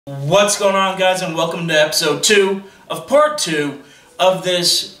What's going on, guys, and welcome to episode 2 of part 2 of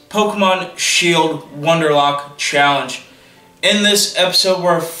this Pokemon Shield Wonderlocke challenge. In this episode,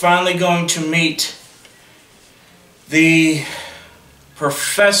 we're finally going to meet the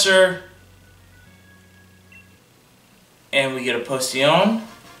professor, and we get a Postillon.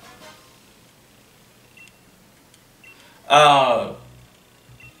 And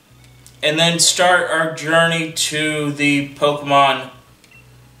then start our journey to the Pokemon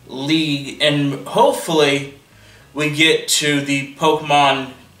League, and hopefully we get to the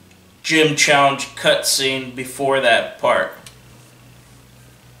Pokemon Gym Challenge cutscene before that part.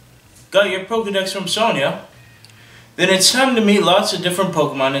 Got your Pokedex from Sonia? Then it's time to meet lots of different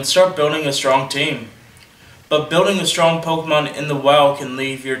Pokemon and start building a strong team. But building a strong Pokemon in the wild can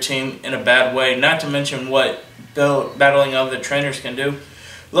leave your team in a bad way, not to mention what battling other trainers can do.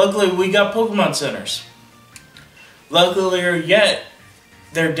 Luckily, we got Pokemon Centers. Luckier yet,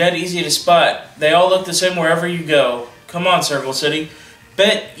 they're dead easy to spot. They all look the same wherever you go. Come on, Circle City.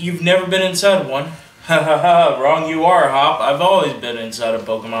 Bet you've never been inside one. Ha ha ha, wrong you are, Hop. I've always been inside a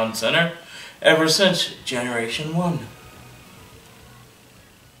Pokemon Center. Ever since Generation 1.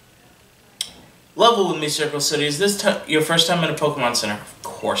 Level with me, Circle City. Is this your first time in a Pokemon Center? Of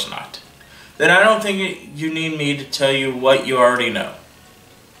course not. Then I don't think you need me to tell you what you already know.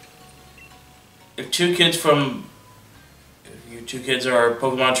 If you two kids are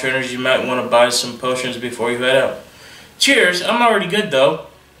Pokemon trainers, you might want to buy some potions before you head out. Cheers, I'm already good though.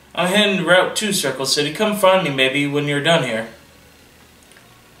 I'm heading Route 2, Circle City. Come find me maybe when you're done here.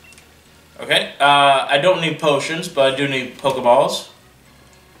 Okay, I don't need potions, but I do need Pokeballs.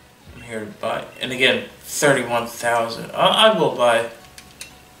 I'm here to buy, and again, 31,000. I will buy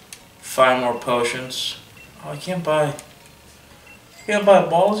 5 more potions. Oh, I can't buy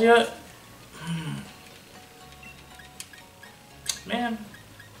balls yet? Man.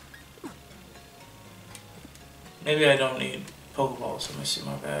 Maybe I don't need Pokeballs. Let me see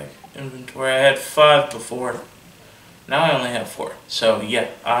my bag. Inventory. I had 5 before. Now I only have 4. So yeah,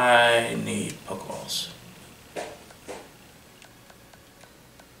 I need Pokeballs.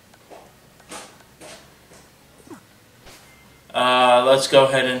 Let's go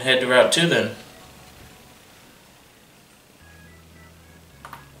ahead and head to Route 2 then.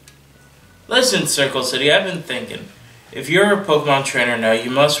 Listen, Circle City, I've been thinking. If you're a Pokemon trainer now,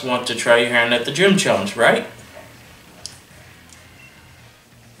 you must want to try your hand at the Gym Challenge, right?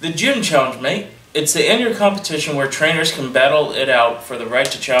 The Gym Challenge, mate. It's the annual competition where trainers can battle it out for the right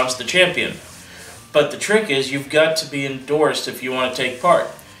to challenge the champion. But the trick is you've got to be endorsed if you want to take part.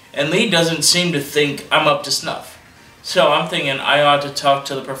 And Lee doesn't seem to think I'm up to snuff. So I'm thinking I ought to talk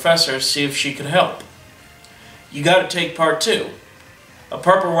to the professor, see if she could help. You got to take part too. A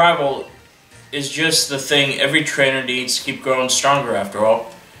purple rival is just the thing every trainer needs to keep growing stronger after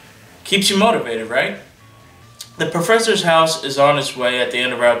all. Keeps you motivated, right? The professor's house is on its way at the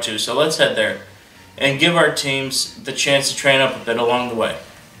end of Route 2, so let's head there and give our teams the chance to train up a bit along the way.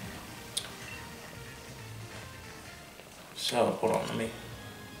 So, hold on, let me...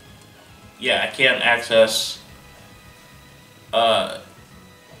 Yeah, I can't access what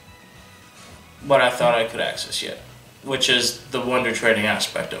I thought I could access yet, which is the wonder trading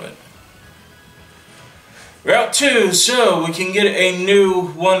aspect of it. Route 2, so we can get a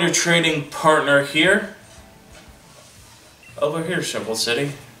new wonder trading partner here. Over here, Circle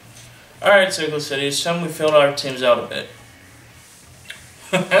City. Alright, Circle City, it's time we filled our teams out a bit.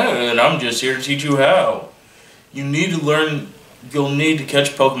 And I'm just here to teach you how. You'll need to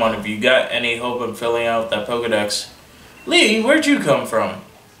catch Pokemon if you got any hope of filling out that Pokedex. Lee, where'd you come from?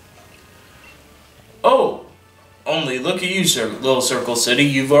 Oh, only look at you, little Circle City.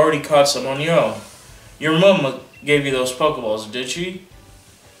 You've already caught some on your own. Your mom gave you those Pokeballs, did she?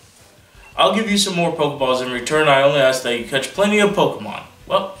 I'll give you some more Pokeballs in return. I only ask that you catch plenty of Pokemon.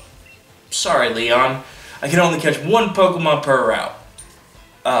 Well, sorry, Leon. I can only catch 1 Pokemon per route.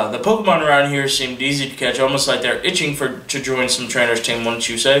 The Pokemon around here seemed easy to catch, almost like they're itching to join some trainer's team, wouldn't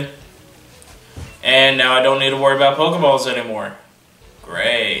you say? And now I don't need to worry about Pokeballs anymore.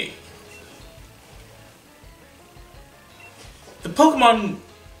 Great. The Pokemon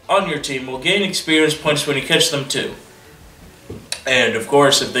on your team will gain experience points when you catch them too. And of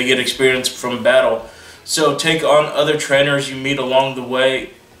course, if they get experience from battle. So take on other trainers you meet along the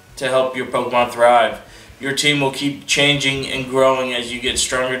way to help your Pokemon thrive. Your team will keep changing and growing as you get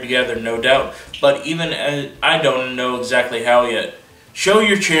stronger together, no doubt. But even as I don't know exactly how yet. Show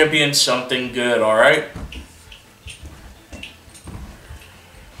your champion something good, alright?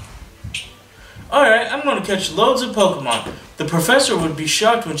 Alright, I'm going to catch loads of Pokemon. The professor would be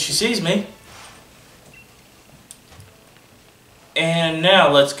shocked when she sees me. And now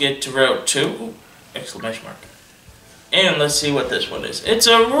let's get to Route 2. Ooh, exclamation mark. And let's see what this one is. It's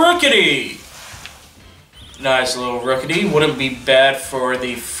a Rookity! Nice little Rookity. Wouldn't be bad for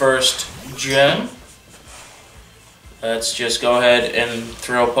the first gem. Let's just go ahead and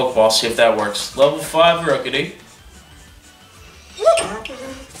throw a Pokeball, see if that works. Level 5 Rookity.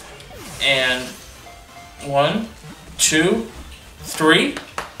 And 1, 2, 3.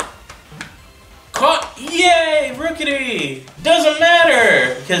 Caught! Yay! Rookity! Doesn't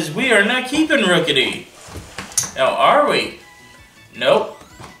matter! Because we are not keeping Rookity. Now, are we? Nope.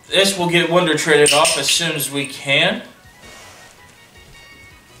 This will get Wonder traded off as soon as we can.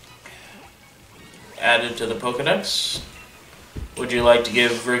 Added to the Pokedex. Would you like to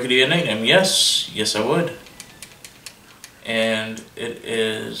give Rookity a nickname? Yes. Yes, I would. And it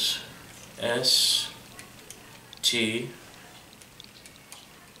is S.T.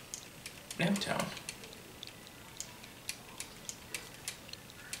 Naptown.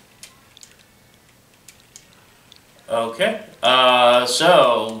 Okay,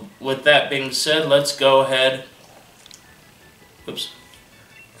 so with that being said, let's go ahead. Oops,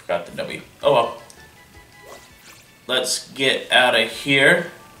 forgot the W. Oh well. Let's get out of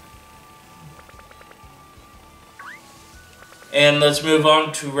here. And let's move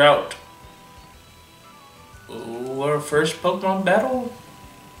on to Route. Ooh, our first Pokemon battle?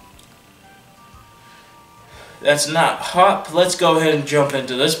 That's not Hop. Let's go ahead and jump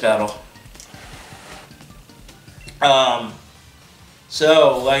into this battle.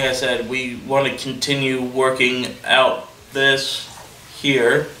 So, like I said, we want to continue working out this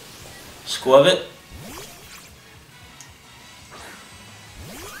here. Squabit.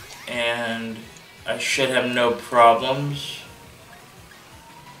 And I should have no problems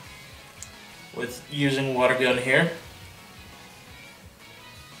with using Water Gun here.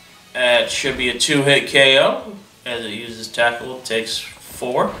 It should be a 2-hit KO, as it uses Tackle, it takes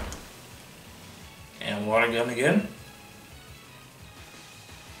 4. And Water Gun again.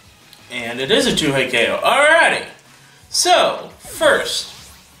 And it is a 2-hit KO. Alrighty! So, first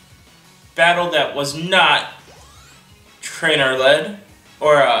battle that was not trainer-led,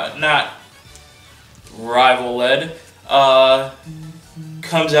 or not rival-led,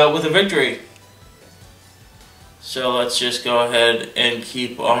 comes out with a victory. So let's just go ahead and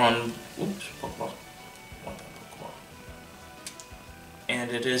keep on. Oops, Pokeball. Want that Pokeball.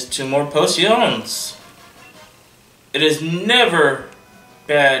 And it is 2 more Potions. It is never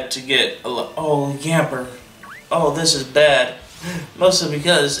bad to get a oh, Yamper. Oh, this is bad. Mostly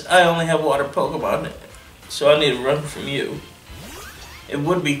because I only have water Pokemon, so I need to run from you. It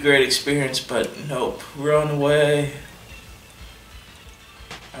would be great experience, but nope. Run away.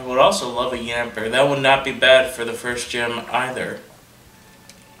 I would also love a Yamper. That would not be bad for the first gym either.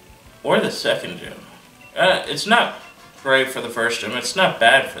 Or the second gym. It's not great for the first gym. It's not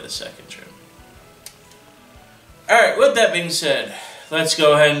bad for the second gym. Alright, with that being said, let's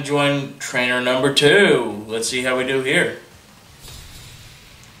go ahead and join trainer number 2. Let's see how we do here.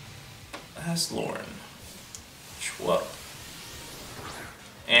 That's Lauren. Whoa.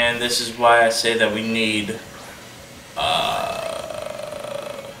 And this is why I say that we need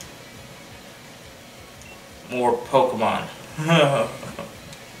more Pokemon.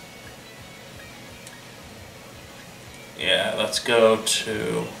 Yeah, let's go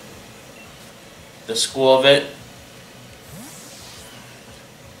to the school of it.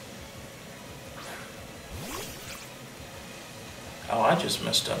 Oh, I just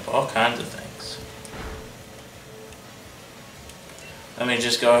messed up all kinds of things. Let me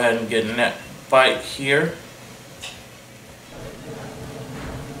just go ahead and get a net bite here.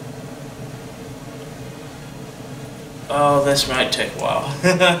 Oh, this might take a while.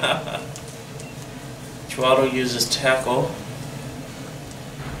 Chihuahua uses Tackle.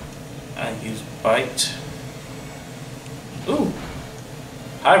 I use Bite. Ooh!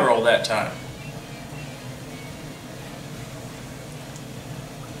 High roll that time.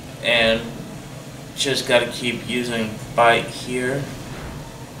 And just gotta keep using Bite here.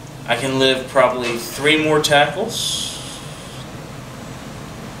 I can live probably 3 more tackles.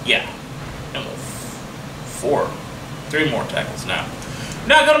 Yeah. And 4. 3 more tackles now.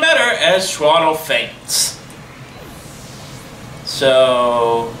 Not gonna matter as Schwaddle faints.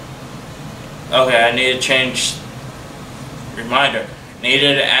 So, okay, I need to change. Reminder,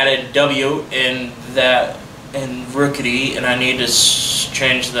 needed to add a W in that in Rookity, and I need to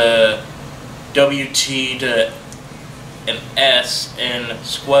change the WT to an S in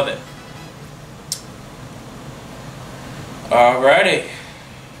Squabit. Alrighty.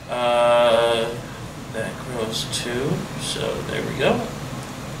 That grows 2, so there we go.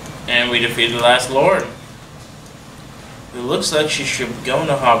 And we defeated the last Lord. It looks like she should be going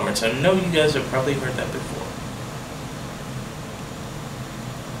to Hogwarts. I know you guys have probably heard that before.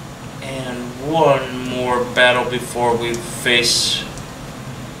 And one more battle before we face...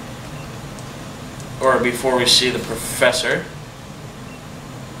 or before we see the professor.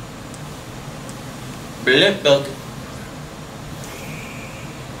 Blip bug.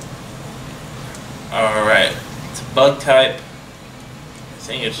 Alright. It's a bug type. I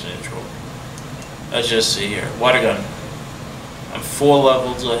think it's neutral. Let's just see here. Water gun. I'm 4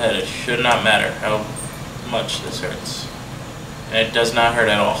 levels ahead. It should not matter how much this hurts. And it does not hurt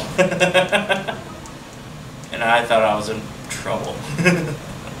at all. And I thought I was in trouble.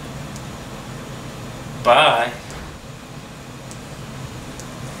 Bye.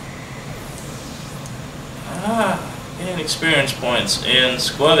 Gain experience points. And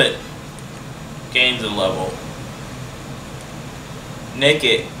Squabbit gains a level.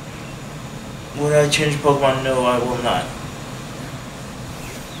 Naked. Would I change Pokemon? No, I will not.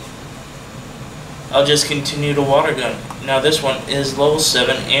 I'll just continue to Water Gun. Now this one is level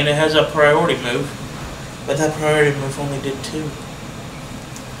 7 and it has a priority move. But that priority move only did 2.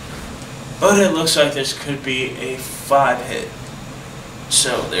 But it looks like this could be a 5 hit.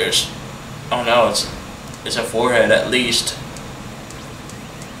 So there's... oh no, it's a 4 hit at least.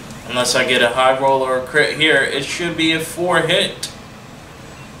 Unless I get a high roll or a crit here, it should be a 4 hit.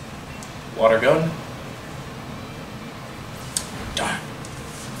 Water gun. Darn.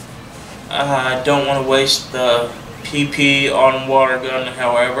 I don't want to waste the PP on water gun,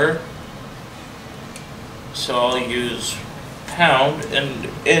 however. So I'll use Pound and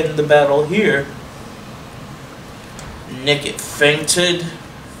end the battle here. Nick fainted.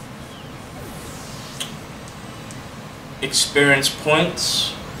 Experience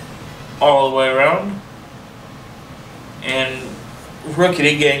points all the way around. And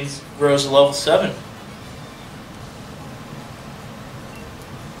Rookity gains grows to level 7.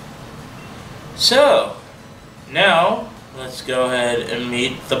 So, now let's go ahead and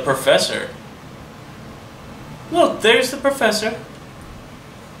meet the professor. Look, there's the professor.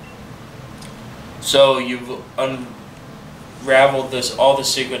 So, you've unraveled all the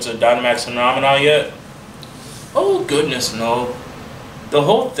secrets of Dynamax Phenomena yet? Oh, goodness, no. The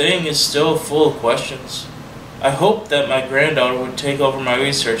whole thing is still full of questions. I hoped that my granddaughter would take over my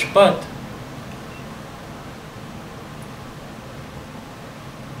research, but...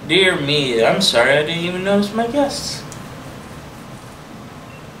 dear me, I'm sorry I didn't even notice my guests.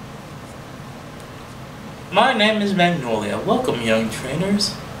 My name is Magnolia. Welcome, young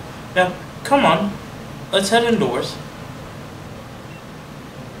trainers. Now, come on. Let's head indoors.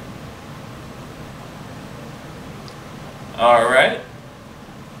 Alright.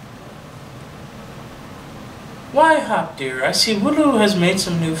 Why, Hop dear, I see Woodoo has made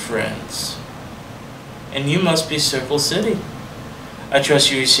some new friends. And you must be Circle City. I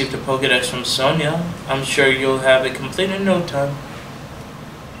trust you received a Pokedex from Sonia. I'm sure you'll have it complete in no time.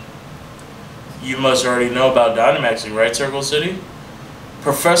 You must already know about Dynamaxing, right, Circle City?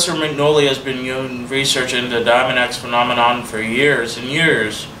 Professor Magnolia has been doing research into Dynamax phenomenon for years and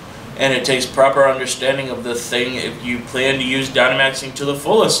years, and it takes proper understanding of the thing if you plan to use Dynamaxing to the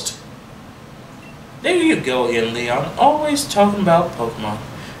fullest. There you go again, Leon, always talking about Pokemon.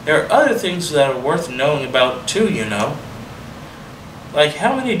 There are other things that are worth knowing about too, you know. Like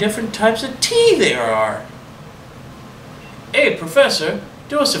how many different types of tea there are. Hey, Professor,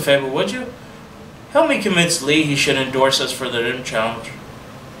 do us a favor, would you? Help me convince Lee he should endorse us for the gym challenge.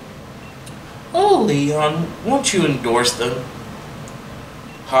 Oh, Leon, won't you endorse them?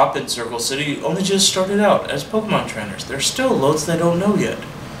 Hop and Circle City only just started out as Pokemon trainers. There's still loads they don't know yet.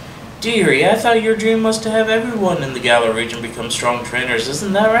 Dearie, I thought your dream was to have everyone in the Galar Region become strong trainers,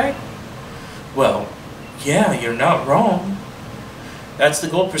 isn't that right? Well, yeah, you're not wrong. That's the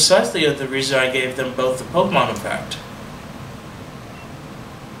goal precisely of the reason I gave them both the Pokemon effect.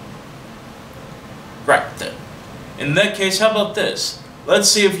 Right then. In that case, how about this? Let's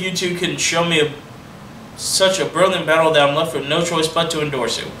see if you two can show me such a brilliant battle that I'm left with no choice but to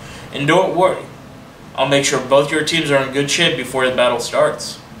endorse you. And don't worry, I'll make sure both your teams are in good shape before the battle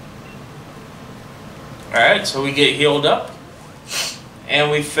starts. Alright, so we get healed up.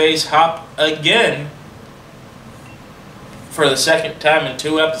 And we face Hop again for the second time in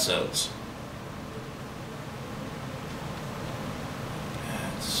 2 episodes.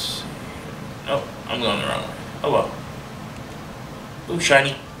 Let's see. Oh, I'm going the wrong way. Oh well. Ooh,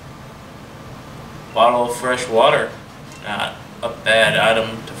 shiny. Bottle of fresh water. Not a bad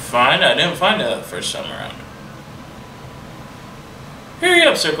item to find. I didn't find that the first time around. Hurry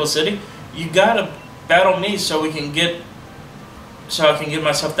up, Circle City. You gotta battle me so I can get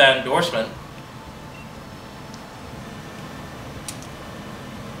myself that endorsement.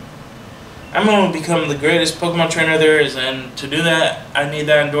 I'm going to become the greatest Pokemon trainer there is, and to do that, I need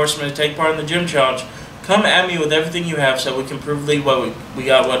that endorsement to take part in the gym challenge. Come at me with everything you have so we can prove what we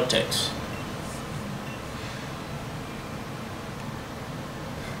got what it takes.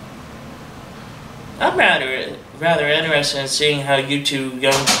 I'm rather interested in seeing how you two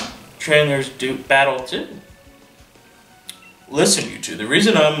young trainers do battle too. Listen, you two, the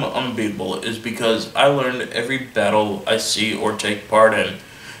reason I'm unbeatable is because I learned every battle I see or take part in.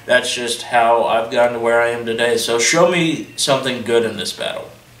 That's just how I've gotten to where I am today. So show me something good in this battle.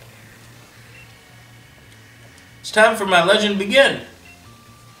 It's time for my legend to begin.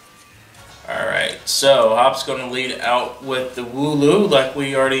 Alright, so Hop's going to lead out with the Wooloo, like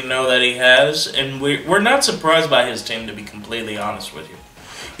we already know that he has. And we're not surprised by his team, to be completely honest with you.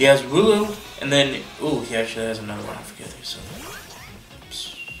 He has Wooloo, and then... Ooh, he actually has another one. I forget these.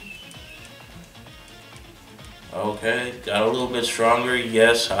 Okay, got a little bit stronger.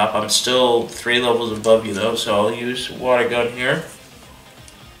 Yes, Hop. I'm still 3 levels above you, though, so I'll use Water Gun here.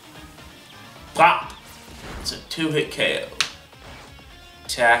 Pop! It's a 2-hit KO.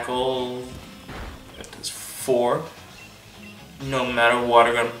 Tackle. That does 4. No matter,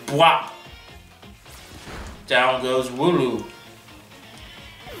 Water Gun. Bwop! Down goes Wooloo.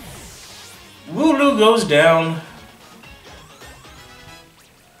 Wooloo goes down.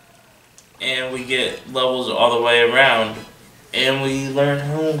 And we get levels all the way around. And we learn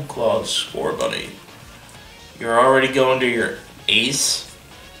Home Claws, Scorbunny. You're already going to your ace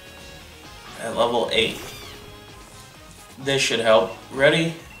at level 8. This should help.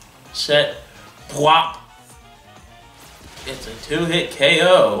 Ready, set, plop. It's a 2-hit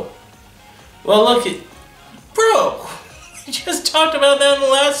KO. Well, look at... Bro! We just talked about that in the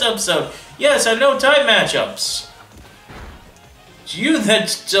last episode. Yes, I know type matchups. It's you that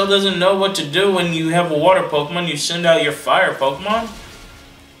still doesn't know what to do when you have a water Pokemon. You send out your fire Pokemon.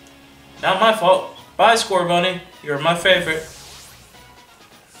 Not my fault. Bye, Scorbunny. You're my favorite.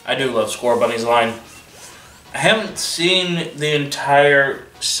 I do love Scorbunny's line. I haven't seen the entire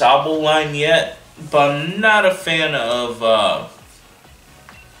Sobble line yet, but I'm not a fan of,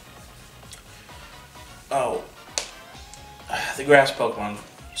 the grass Pokemon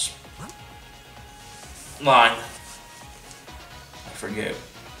line. I forget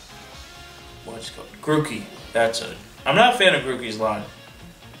what it's called. Grookey. That's it. I'm not a fan of Grookey's line.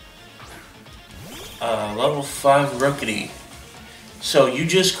 Level 5 Rookity. So you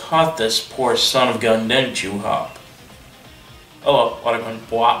just caught this poor son of a gun, didn't you, Hop? Oh, Water Gun.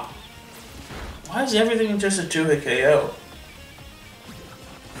 Bwop. Why is everything just a 2-hit KO?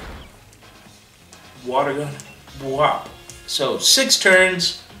 Water Gun. Bwop. So 6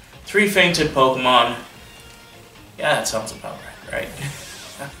 turns, 3 fainted Pokemon. Yeah, that sounds about right, right?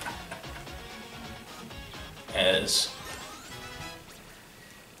 As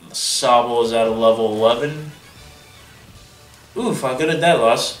Sobble is at a level 11. Oof, how good at that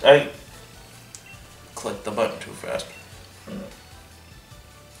loss. I clicked the button too fast.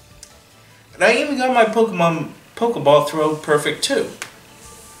 And I even got my Pokeball throw perfect too.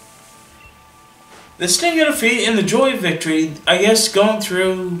 The sting of defeat and the joy of victory, I guess going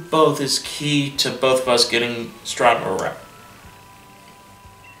through both is key to both of us getting stronger around.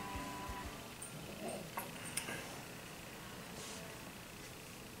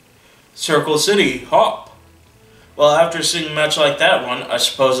 Circle City, Hop. Well, after seeing a match like that one, I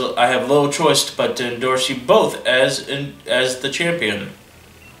suppose I have little choice but to endorse you both as the champion.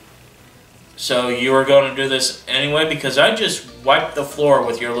 So you are going to do this anyway? Because I just wiped the floor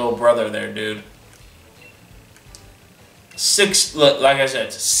with your little brother there, dude. Like I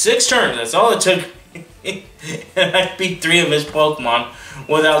said, 6 turns, that's all it took. And I beat 3 of his Pokemon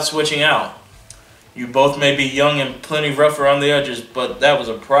without switching out. You both may be young and plenty rough around the edges, but that was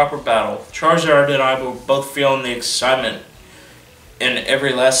a proper battle. Charizard and I were both feeling the excitement in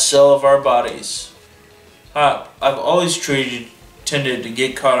every last cell of our bodies. I've always tended to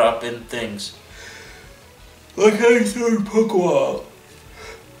get caught up in things. Like how you throw your Pokeball.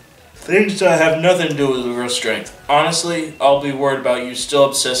 Things that have nothing to do with real strength. Honestly, I'll be worried about you still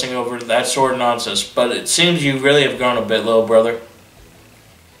obsessing over that sort of nonsense, but it seems you really have grown a bit, little brother.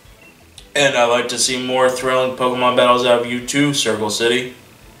 And I'd like to see more thrilling Pokemon battles out of you too, Circle City.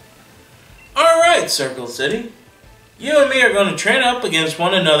 Alright, Circle City. You and me are going to train up against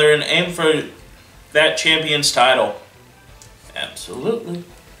one another and aim for that champion's title. Absolutely.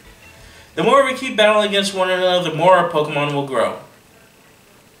 The more we keep battling against one another, the more our Pokemon will grow.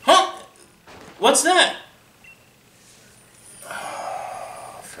 Huh? What's that?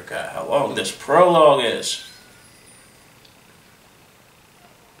 Oh, I forgot how long this prologue is.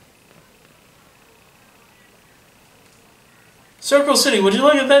 Circle City, would you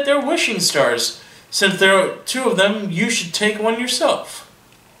look at that? They're wishing stars. Since there are 2 of them, you should take one yourself.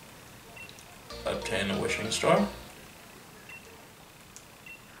 Obtain a wishing star.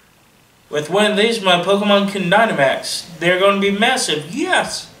 With one of these, my Pokemon can Dynamax. They're going to be massive.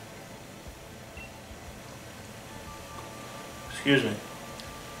 Yes! Excuse me.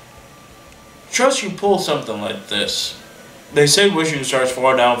 Trust you pull something like this. They say wishing stars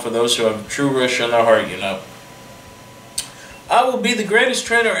fall down for those who have true wish in their heart, you know. I will be the greatest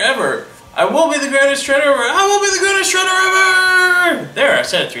trainer ever. I will be the greatest trainer ever. I will be the greatest trainer ever. There, I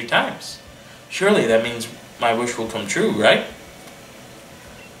said it 3 times. Surely that means my wish will come true, right?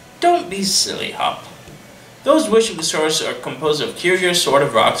 Don't be silly, Hop. Those wishing stars are composed of curious sort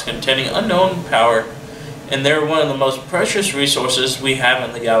of rocks containing unknown power, and they're one of the most precious resources we have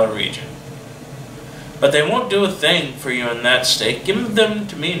in the Galar Region. But they won't do a thing for you in that state. Give them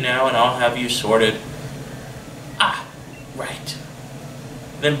to me now and I'll have you sorted. Ah, right.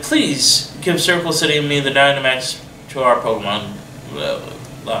 Then please give Circle City and me the Dynamax to our Pokemon.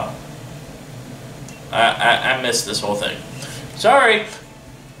 Wow. I missed this whole thing. Sorry.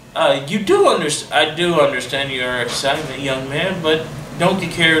 I do understand your excitement, young man, but don't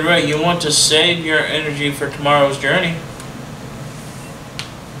get carried away. You want to save your energy for tomorrow's journey.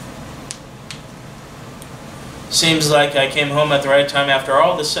 Seems like I came home at the right time after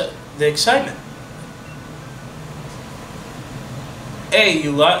all the excitement. Hey,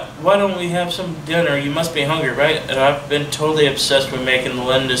 you lot, why don't we have some dinner? You must be hungry, right? And I've been totally obsessed with making the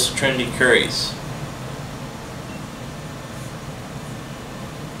latest trendy curries.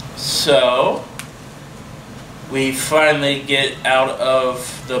 So, we finally get out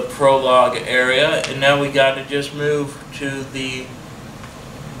of the prologue area, and now we gotta just move to the...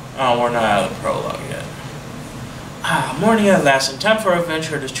 Oh, we're not out of the prologue yet. Ah, morning at last, and time for our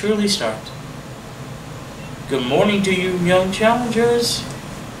adventure to truly start. Good morning to you, young challengers.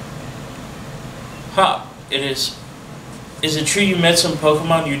 Hop, is it true you met some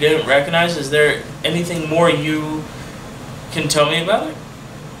Pokemon you didn't recognize? Is there anything more you can tell me about it?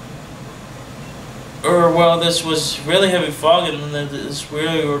 Or, well, this was really heavy fog and this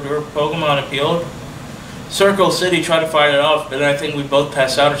really rare Pokemon appealed. Circle City tried to fight it off, but I think we both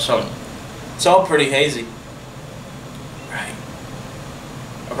passed out or something. It's all pretty hazy. Right.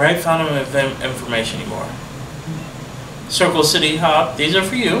 Alright, found no information anymore. Circle City, Hop, these are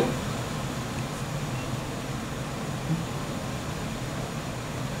for you.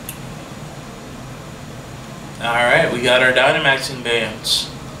 Alright, we got our Dynamaxing bands.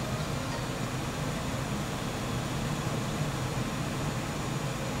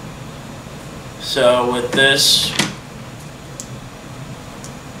 So with this,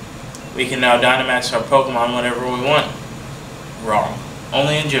 we can now Dynamax our Pokemon whenever we want. Wrong.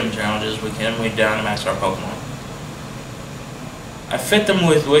 Only in gym challenges we Dynamax our Pokemon. I fit them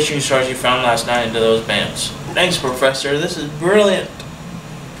with wishing stars you found last night into those bands. Thanks, Professor. This is brilliant.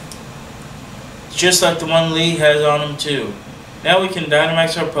 It's just like the one Lee has on him too. Now we can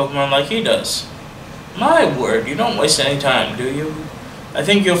Dynamax our Pokemon like he does. My word, you don't waste any time, do you? I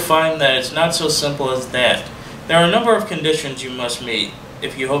think you'll find that it's not so simple as that. There are a number of conditions you must meet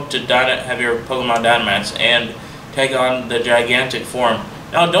if you hope to have your Pokemon Dynamax and take on the gigantic form.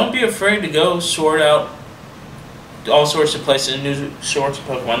 Now, don't be afraid to go sort out all sorts of places and new sorts of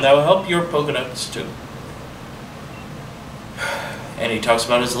Pokemon. That will help your Pokedex too. And he talks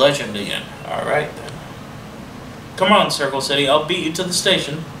about his legend again. Alright then. Come on, Circle City. I'll beat you to the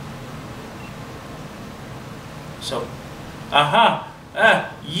station. So, aha!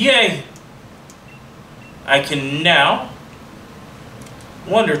 Ah, yay! I can now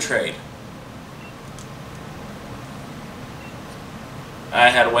Wonder Trade. I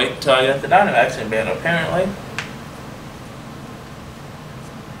had to wait until I got the Dynamaxing band, apparently.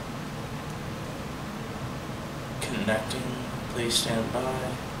 Connecting. Please stand by.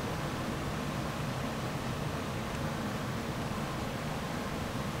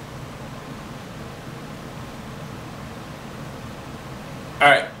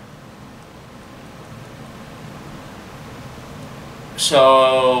 Alright.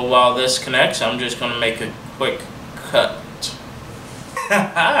 So, while this connects, I'm just going to make a quick cut.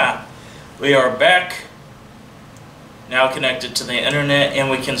 We are back. Now connected to the internet,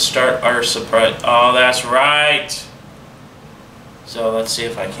 and we can start our surprise. Oh, that's right. So, let's see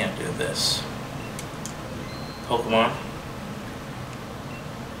if I can't do this. Pokemon.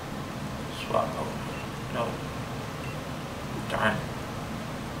 Swap Pokemon. No. Darn.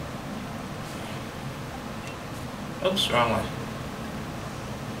 Oops, wrong way.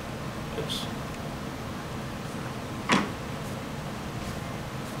 Oops.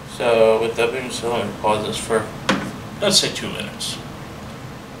 So, with that being said, let me pause this for Let's say 2 minutes.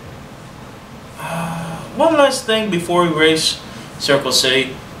 One last thing before we race Circle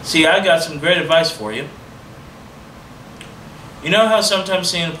City. See, I got some great advice for you. You know how sometimes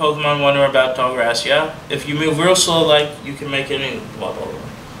seeing a Pokemon wonder about tall grass, yeah? If you move real slow, like, you can make any blah blah blah.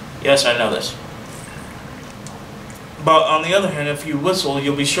 Yes, I know this. But on the other hand, if you whistle,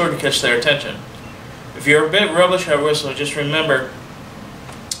 you'll be sure to catch their attention. If you're a bit rubbish at whistling, just remember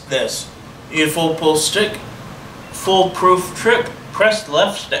this. You need full pull stick, foolproof trick, press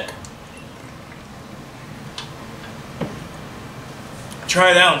left stick.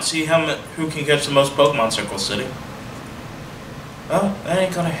 Try it out and see who can catch the most Pokemon Circle City. Oh, that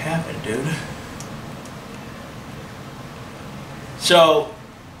ain't gonna happen, dude. So,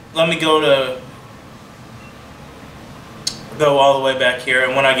 let me go all the way back here,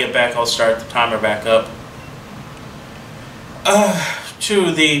 and when I get back, I'll start the timer back up.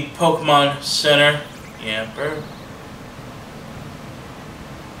 To the Pokemon Center, Yamper.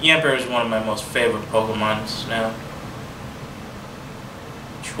 Yamper is one of my most favorite Pokemons now.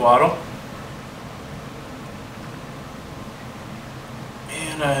 Twaddle.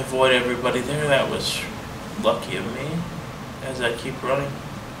 And I avoid everybody there. That was lucky of me. As I keep running.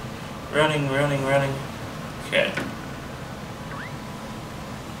 Running. Okay.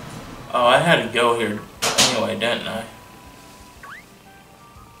 Oh, I had to go here anyway, didn't I?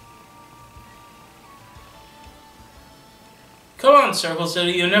 Come on, Circle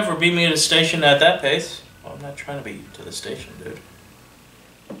City. You'll never beat me at a station at that pace. Well, I'm not trying to beat you to the station, dude.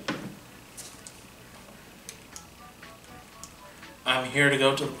 I'm here to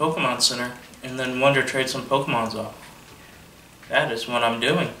go to the Pokemon Center and then Wonder Trade some Pokemons off. That is what I'm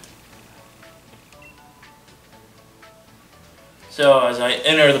doing. So as I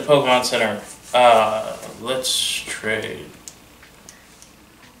enter the Pokemon Center, let's trade.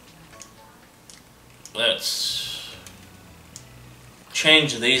 Let's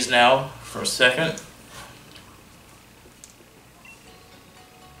change these now for a second.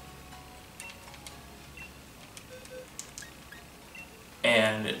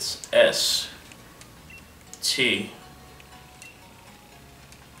 And it's S T.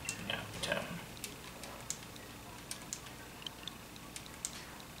 Yeah, 10.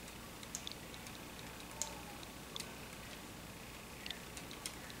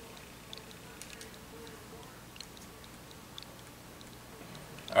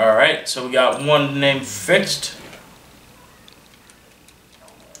 Alright, so we got one name fixed.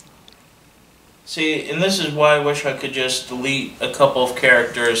 See, and this is why I wish I could just delete a couple of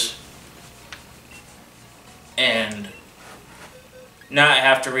characters and not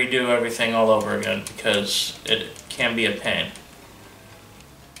have to redo everything all over again, because it can be a pain.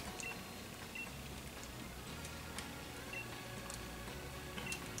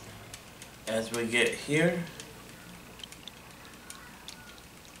 As we get here,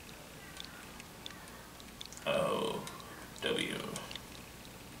 O, W.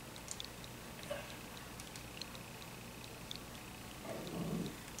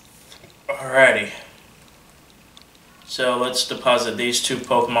 Alrighty. So let's deposit these two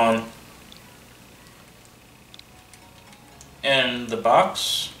Pokemon in the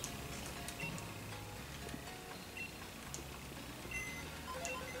box.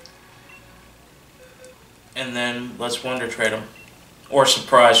 And then let's Wonder Trade them. Or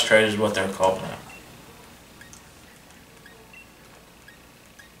Surprise Trade is what they're called now.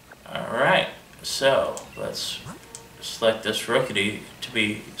 Alright, so let's select this Rookity to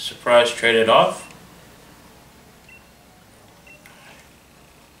be Surprise Traded off.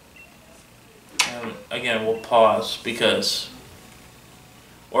 And again, we'll pause because,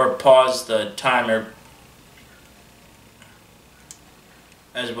 or pause the timer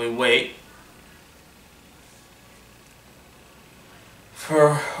as we wait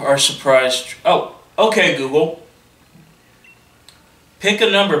for our surprise. Oh, okay, Google. Pick a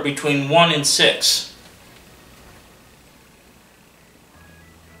number between 1 and 6.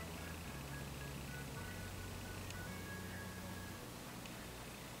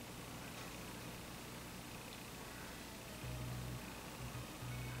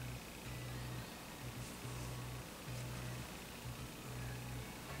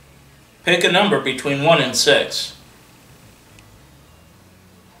 Pick a number between 1 and 6.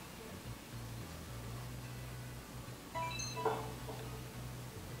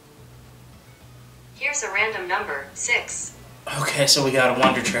 Here's a random number, 6. Okay, so we got a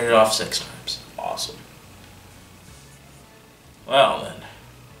Wonder Traded off 6 times. Awesome. Well then.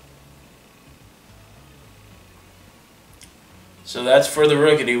 So that's for the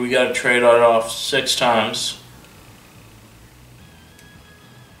Rookity. We got to trade it off 6 times.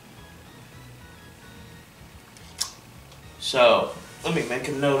 So, let me make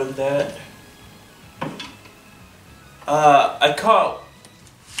a note of that. I caught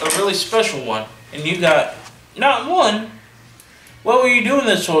a really special one, and you got not one. What were you doing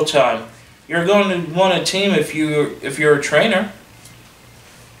this whole time? You're going to want a team if you're a trainer.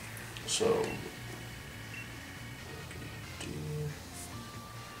 So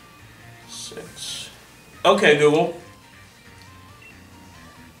 6. Okay, Google.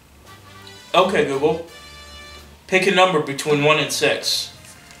 Okay, Google. Pick a number between 1 and 6.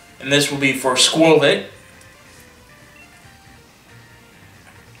 And this will be for Squirrel.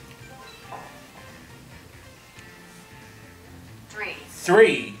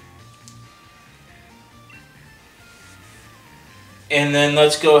 3. And then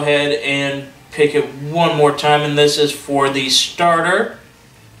let's go ahead and pick it one more time, and this is for the starter.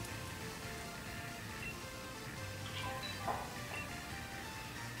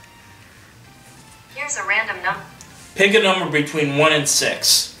 Here's a random number. Pick a number between 1 and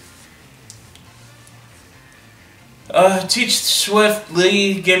 6. Teach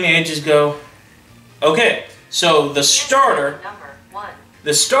swiftly. Give me ages go. Okay, so the starter. Number 1.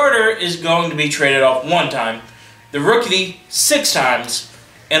 The starter is going to be traded off 1 time. The rookie 6 times,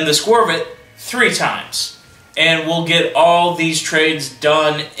 and the Squirrel 3 times. And we'll get all these trades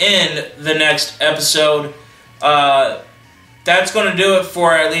done in the next episode. That's going to do it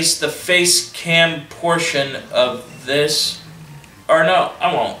for at least the face cam portion of this. Or no,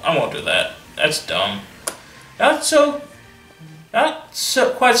 I won't do that. That's dumb. Not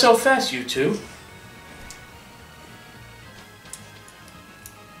quite so fast, you two.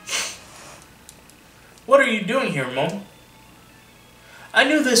 What are you doing here, Mom? I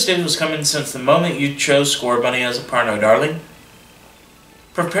knew this day was coming since the moment you chose Score Bunny as a partner, darling.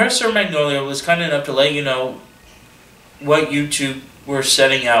 Professor Magnolia was kind enough to let you know what you two were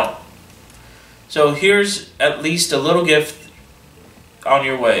setting out. So here's at least a little gift on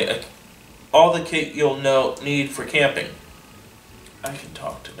your way. All the kit you'll need for camping. I can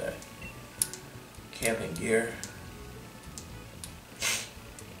talk today. Camping gear.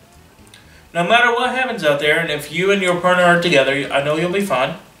 No matter what happens out there, and if you and your partner are together, I know you'll be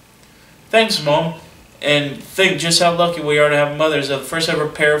fine. Thanks, Mom. And think just how lucky we are to have mothers of the first ever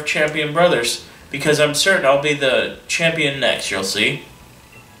pair of champion brothers. Because I'm certain I'll be the champion next, you'll see.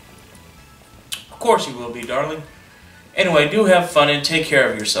 Of course you will be, darling. Anyway, do have fun and take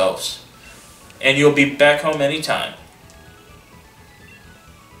care of yourselves. And you'll be back home anytime.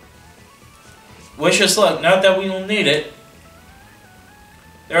 Wish us luck, not that we will need it.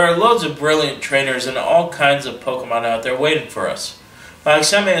 There are loads of brilliant trainers and all kinds of Pokemon out there waiting for us. My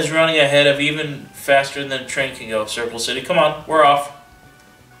excitement is running ahead of even faster than a train can go, Circle City. Come on, we're off.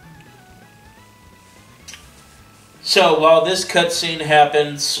 So, while this cutscene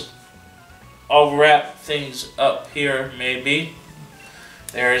happens, I'll wrap things up here, maybe.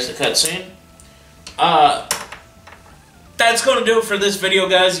 There's the cutscene. That's going to do it for this video,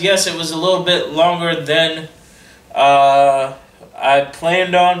 guys. Yes, it was a little bit longer than I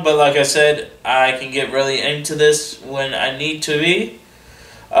planned on, but like I said, I can get really into this when I need to be.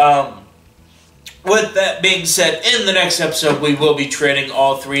 With that being said, in the next episode, we will be trading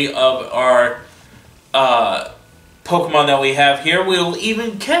all 3 of our Pokemon that we have here. We will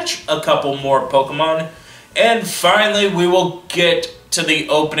even catch a couple more Pokemon. And finally, we will get to the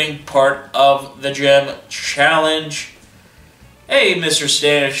opening part of the Gym Challenge. Hey, Mr.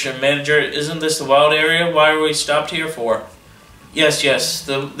 Station Manager, isn't this the wild area? Why are we stopped here for? Yes,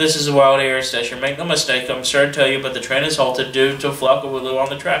 this is a wild area station. Make no mistake, I'm sorry to tell you, but the train is halted due to a flock of willow on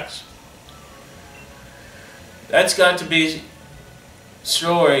the tracks. That's got to be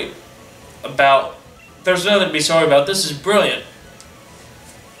sorry about. There's nothing to be sorry about. This is brilliant.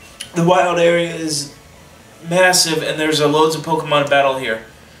 The wild area is massive, and there's loads of Pokemon to battle here.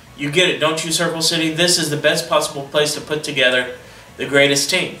 You get it, don't you, Circle City? This is the best possible place to put together the greatest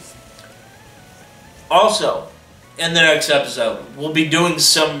team. Also, in the next episode, we'll be doing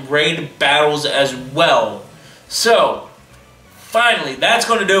some raid battles as well. So, finally, that's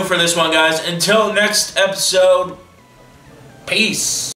going to do it for this one, guys. Until next episode, peace.